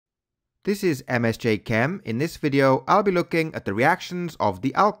This is MSJ Chem. In this video, I'll be looking at the reactions of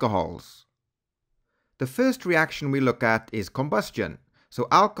the alcohols. The first reaction we look at is combustion. So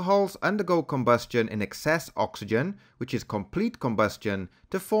alcohols undergo combustion in excess oxygen, which is complete combustion,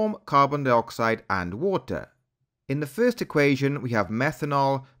 to form carbon dioxide and water. In the first equation, we have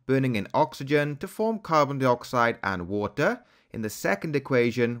methanol burning in oxygen to form carbon dioxide and water. In the second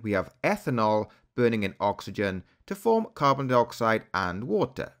equation, we have ethanol burning in oxygen to form carbon dioxide and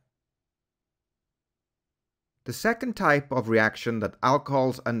water. The second type of reaction that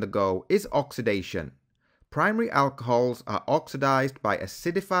alcohols undergo is oxidation. Primary alcohols are oxidized by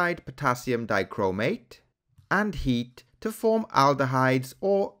acidified potassium dichromate and heat to form aldehydes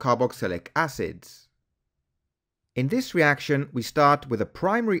or carboxylic acids. In this reaction, we start with a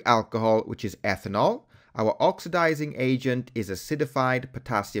primary alcohol, which is ethanol. Our oxidizing agent is acidified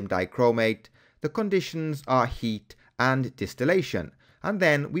potassium dichromate. The conditions are heat and distillation, and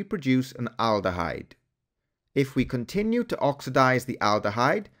then we produce an aldehyde. If we continue to oxidize the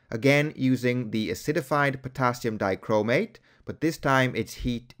aldehyde, again using the acidified potassium dichromate, but this time it's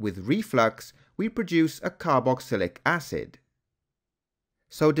heat with reflux, we produce a carboxylic acid.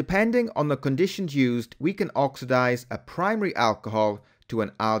 So depending on the conditions used, we can oxidize a primary alcohol to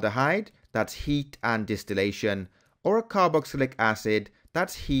an aldehyde, that's heat and distillation, or a carboxylic acid,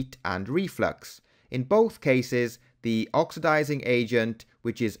 that's heat and reflux. In both cases, the oxidizing agent,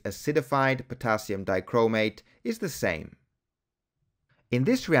 which is acidified potassium dichromate, is the same. In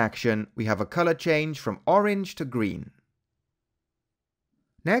this reaction, we have a color change from orange to green.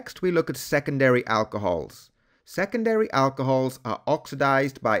 Next, we look at secondary alcohols. Secondary alcohols are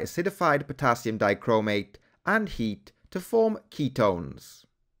oxidized by acidified potassium dichromate and heat to form ketones.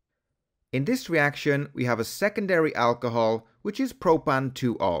 In this reaction, we have a secondary alcohol, which is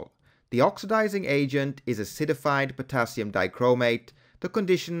propan-2-ol. The oxidizing agent is acidified potassium dichromate. The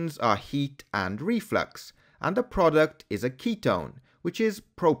conditions are heat and reflux, and the product is a ketone, which is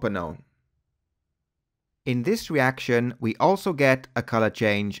propanone. In this reaction, we also get a color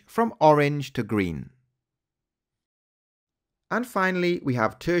change from orange to green. And finally, we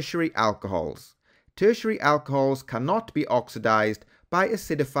have tertiary alcohols. Tertiary alcohols cannot be oxidized by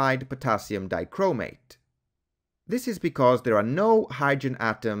acidified potassium dichromate. This is because there are no hydrogen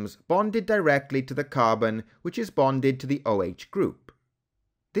atoms bonded directly to the carbon, which is bonded to the OH group.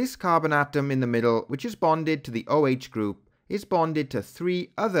 This carbon atom in the middle, which is bonded to the OH group, is bonded to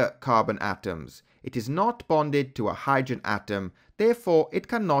 3 other carbon atoms. It is not bonded to a hydrogen atom, therefore it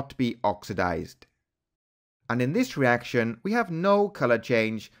cannot be oxidized. And in this reaction, we have no color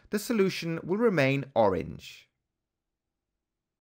change. The solution will remain orange.